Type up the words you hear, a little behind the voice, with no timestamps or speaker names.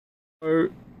So,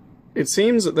 it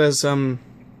seems that there's some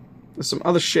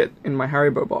other shit in my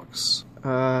Haribo box.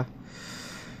 Well,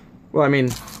 I mean,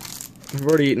 I've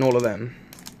already eaten all of them,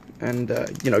 and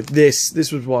you know, this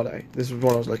was what I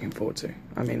was looking forward to.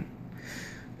 I mean,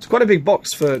 it's quite a big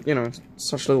box for, you know,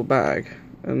 such a little bag,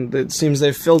 and it seems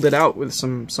they've filled it out with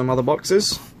some other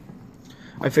boxes.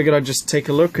 I figured I'd just take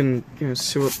a look and, you know,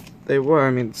 see what they were.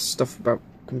 I mean, stuff about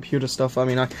computer stuff. I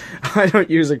mean, I don't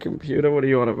use a computer. What are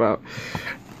you on about?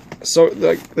 So,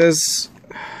 like, there's...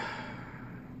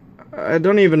 I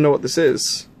don't even know what this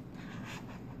is.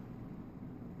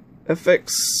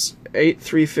 FX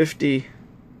 8350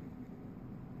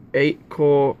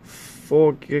 8-core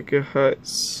 4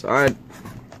 gigahertz. I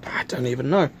don't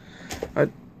even know. I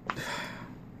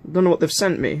don't know what they've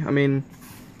sent me. I mean,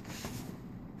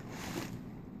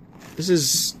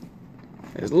 there's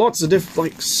lots of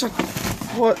different, like,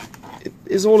 what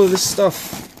is all of this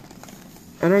stuff?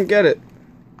 I don't get it.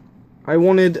 I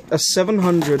wanted a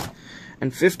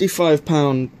 755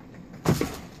 pound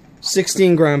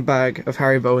 16 gram bag of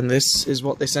Haribo, and this is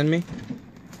what they send me.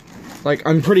 Like,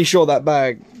 I'm pretty sure that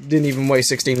bag didn't even weigh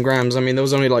 16 grams. I mean, there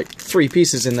was only like 3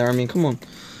 pieces in there. I mean, come on.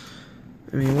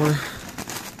 I mean, what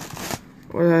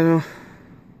do I know?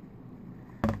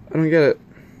 I don't get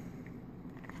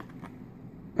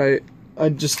it. I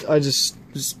just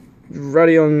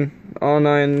Radeon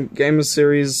R9 Gamer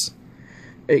Series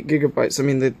 8 gigabytes. I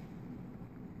mean, they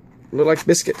look like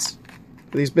biscuits.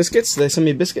 Are these biscuits? They send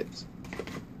me biscuits.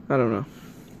 I don't know.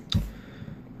 I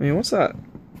mean, what's that? I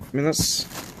mean, that's...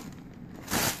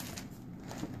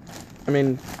 I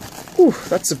mean... Whew,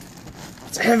 that's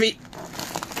heavy.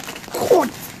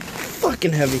 God,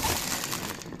 fucking heavy.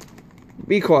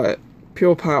 Be quiet.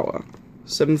 Pure power.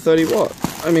 730 watt.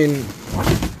 I mean...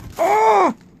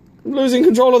 Ah! I'm losing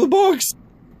control of the box!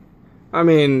 I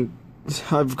mean...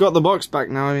 I've got the box back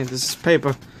now. I mean, this is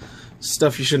paper.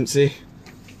 Stuff you shouldn't see.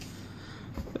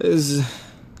 There's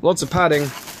lots of padding.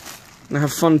 And I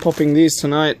have fun popping these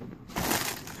tonight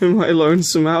in my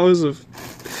lonesome hours of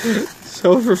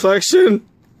self-reflection.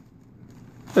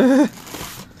 I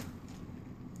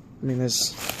mean,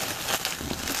 there's...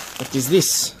 What is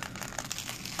this?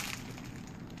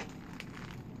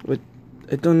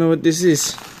 I don't know what this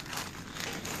is.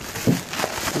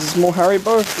 Is this more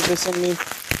Haribo? Did they send me...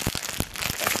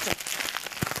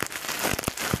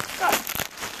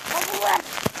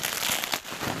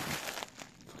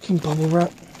 Fucking bubble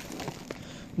wrap.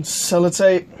 And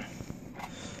sellotape.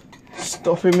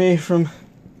 Stopping me from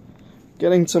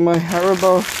getting to my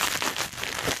Haribo.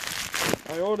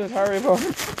 I ordered Haribo.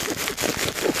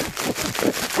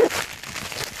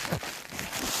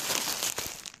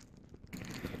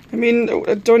 I mean,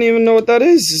 I don't even know what that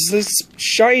is. It's this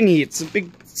shiny. It's a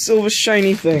big silver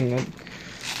shiny thing.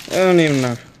 I don't even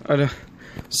know.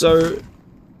 So,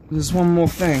 there's one more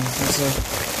thing.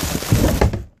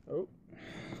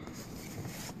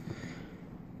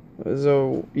 There's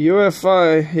a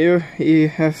UEFI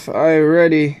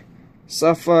ready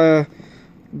Sapphire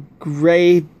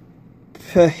Grey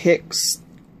Pehix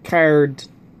card.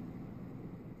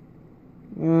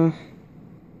 I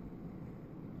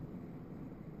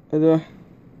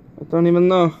don't even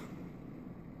know.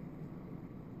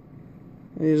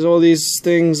 There's all these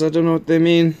things, I don't know what they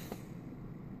mean.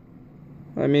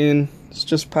 I mean, it's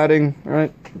just padding,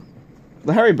 right?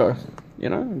 The Haribo, you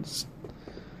know? It's...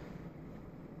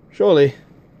 Surely,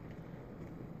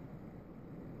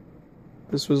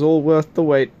 this was all worth the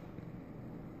wait.